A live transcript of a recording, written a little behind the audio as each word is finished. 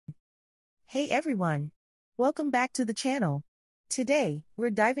Hey everyone! Welcome back to the channel. Today, we're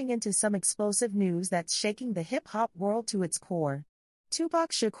diving into some explosive news that's shaking the hip-hop world to its core.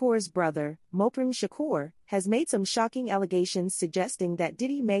 Tupac Shakur's brother, Mopreme Shakur, has made some shocking allegations suggesting that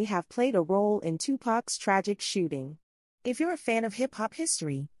Diddy may have played a role in Tupac's tragic shooting. If you're a fan of hip-hop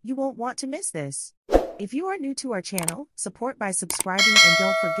history, you won't want to miss this. If you are new to our channel, support by subscribing and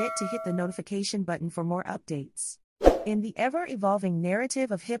don't forget to hit the notification button for more updates. In the ever-evolving narrative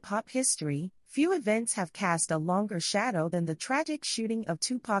of hip-hop history, few events have cast a longer shadow than the tragic shooting of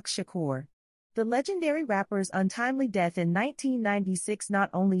Tupac Shakur. The legendary rapper's untimely death in 1996 not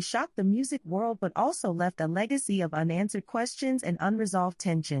only shocked the music world but also left a legacy of unanswered questions and unresolved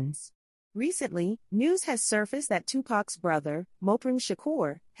tensions. Recently, news has surfaced that Tupac's brother, Mopreme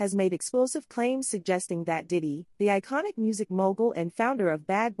Shakur, has made explosive claims suggesting that Diddy, the iconic music mogul and founder of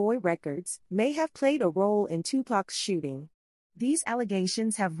Bad Boy Records, may have played a role in Tupac's shooting. These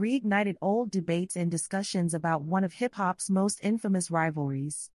allegations have reignited old debates and discussions about one of hip-hop's most infamous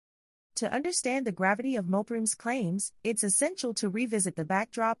rivalries. To understand the gravity of Mopreme's claims, it's essential to revisit the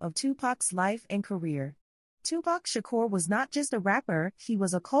backdrop of Tupac's life and career. Tupac Shakur was not just a rapper, he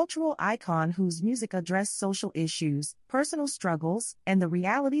was a cultural icon whose music addressed social issues, personal struggles, and the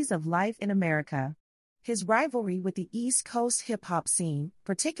realities of life in America. His rivalry with the East Coast hip-hop scene,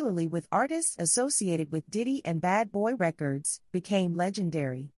 particularly with artists associated with Diddy and Bad Boy Records, became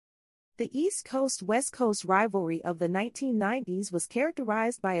legendary. The East Coast-West Coast rivalry of the 1990s was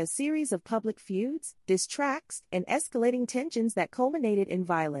characterized by a series of public feuds, diss tracks, and escalating tensions that culminated in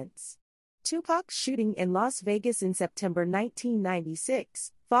violence. Tupac's shooting in Las Vegas in September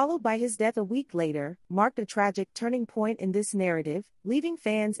 1996, followed by his death a week later, marked a tragic turning point in this narrative, leaving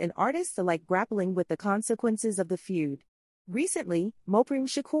fans and artists alike grappling with the consequences of the feud. Recently, Mopreme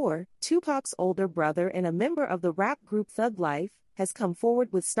Shakur, Tupac's older brother and a member of the rap group Thug Life, has come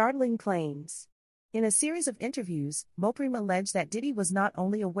forward with startling claims. In a series of interviews, Mopreme alleged that Diddy was not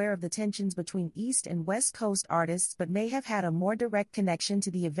only aware of the tensions between East and West Coast artists but may have had a more direct connection to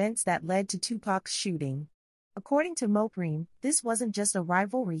the events that led to Tupac's shooting. According to Mopreme, this wasn't just a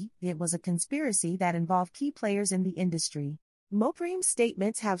rivalry, it was a conspiracy that involved key players in the industry. Mopreme's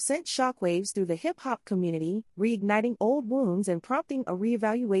statements have sent shockwaves through the hip-hop community, reigniting old wounds and prompting a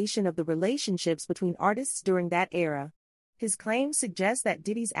reevaluation of the relationships between artists during that era. His claims suggest that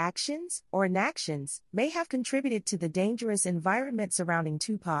Diddy's actions, or inactions, may have contributed to the dangerous environment surrounding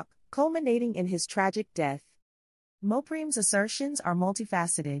Tupac, culminating in his tragic death. Mopreme's assertions are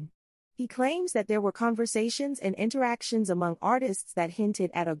multifaceted. He claims that there were conversations and interactions among artists that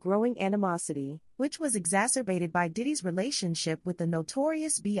hinted at a growing animosity, which was exacerbated by Diddy's relationship with the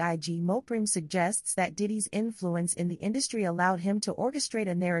notorious B.I.G. Mopreme suggests that Diddy's influence in the industry allowed him to orchestrate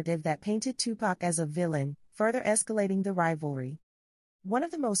a narrative that painted Tupac as a villain, further escalating the rivalry. One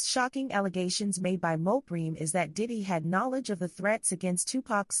of the most shocking allegations made by Mopreme is that Diddy had knowledge of the threats against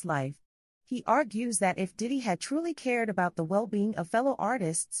Tupac's life. He argues that if Diddy had truly cared about the well-being of fellow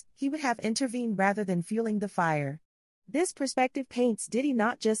artists, he would have intervened rather than fueling the fire. This perspective paints Diddy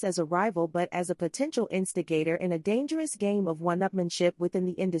not just as a rival but as a potential instigator in a dangerous game of one-upmanship within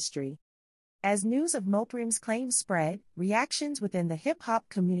the industry. As news of Mopreme's claims spread, reactions within the hip-hop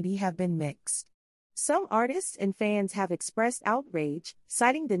community have been mixed. Some artists and fans have expressed outrage,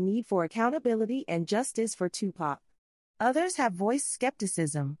 citing the need for accountability and justice for Tupac. Others have voiced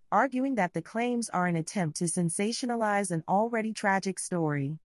skepticism, arguing that the claims are an attempt to sensationalize an already tragic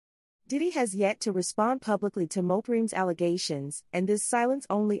story. Diddy has yet to respond publicly to Mopreme's allegations, and this silence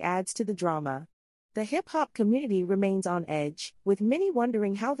only adds to the drama. The hip-hop community remains on edge, with many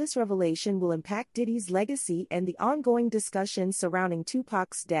wondering how this revelation will impact Diddy's legacy and the ongoing discussions surrounding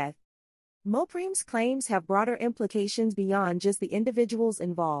Tupac's death. Mopreme's claims have broader implications beyond just the individuals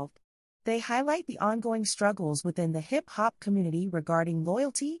involved. They highlight the ongoing struggles within the hip-hop community regarding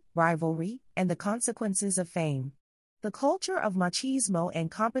loyalty, rivalry, and the consequences of fame. The culture of machismo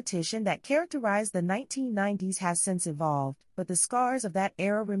and competition that characterized the 1990s has since evolved, but the scars of that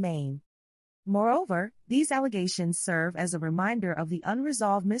era remain. Moreover, these allegations serve as a reminder of the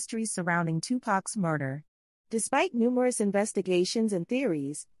unresolved mysteries surrounding Tupac's murder. Despite numerous investigations and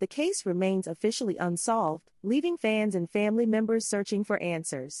theories, the case remains officially unsolved, leaving fans and family members searching for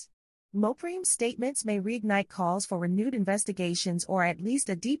answers. Mopreme's statements may reignite calls for renewed investigations or at least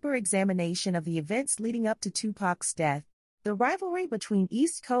a deeper examination of the events leading up to Tupac's death. The rivalry between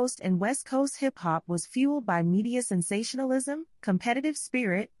East Coast and West Coast hip-hop was fueled by media sensationalism, competitive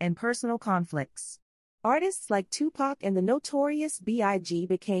spirit, and personal conflicts. Artists like Tupac and the notorious B.I.G.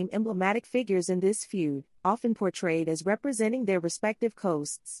 became emblematic figures in this feud, often portrayed as representing their respective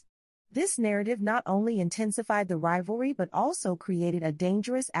coasts. This narrative not only intensified the rivalry but also created a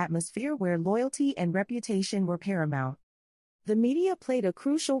dangerous atmosphere where loyalty and reputation were paramount. The media played a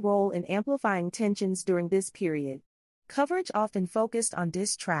crucial role in amplifying tensions during this period. Coverage often focused on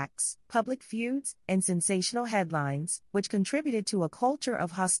diss tracks, public feuds, and sensational headlines, which contributed to a culture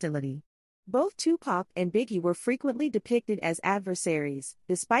of hostility. Both Tupac and Biggie were frequently depicted as adversaries,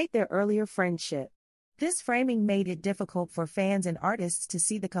 despite their earlier friendship. This framing made it difficult for fans and artists to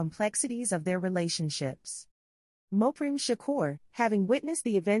see the complexities of their relationships. Mopreme Shakur, having witnessed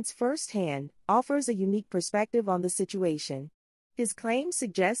the events firsthand, offers a unique perspective on the situation. His claims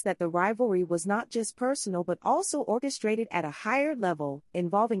suggest that the rivalry was not just personal but also orchestrated at a higher level,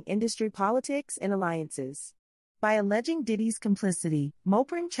 involving industry politics and alliances. By alleging Diddy's complicity,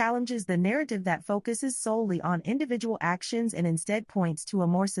 Mopreme challenges the narrative that focuses solely on individual actions and instead points to a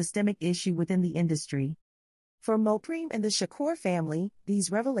more systemic issue within the industry. For Mopreme and the Shakur family,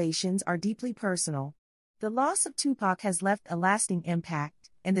 these revelations are deeply personal. The loss of Tupac has left a lasting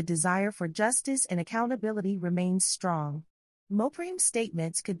impact, and the desire for justice and accountability remains strong. Mopreme's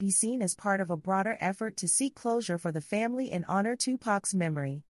statements could be seen as part of a broader effort to seek closure for the family and honor Tupac's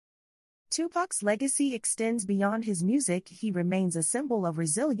memory. Tupac's legacy extends beyond his music. He remains a symbol of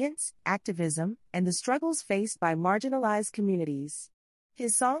resilience, activism, and the struggles faced by marginalized communities.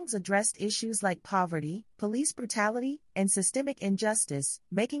 His songs addressed issues like poverty, police brutality, and systemic injustice,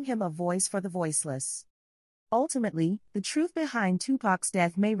 making him a voice for the voiceless. Ultimately, the truth behind Tupac's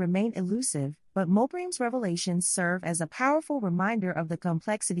death may remain elusive, but Mopreme's revelations serve as a powerful reminder of the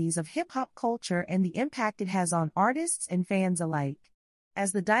complexities of hip-hop culture and the impact it has on artists and fans alike.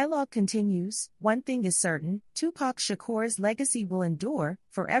 As the dialogue continues, one thing is certain: Tupac Shakur's legacy will endure,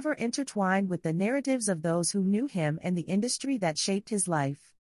 forever intertwined with the narratives of those who knew him and the industry that shaped his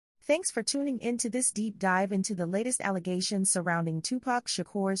life. Thanks for tuning into this deep dive into the latest allegations surrounding Tupac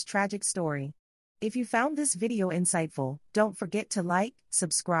Shakur's tragic story. If you found this video insightful, don't forget to like,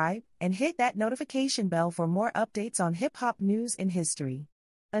 subscribe, and hit that notification bell for more updates on hip-hop news and history.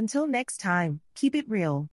 Until next time, keep it real.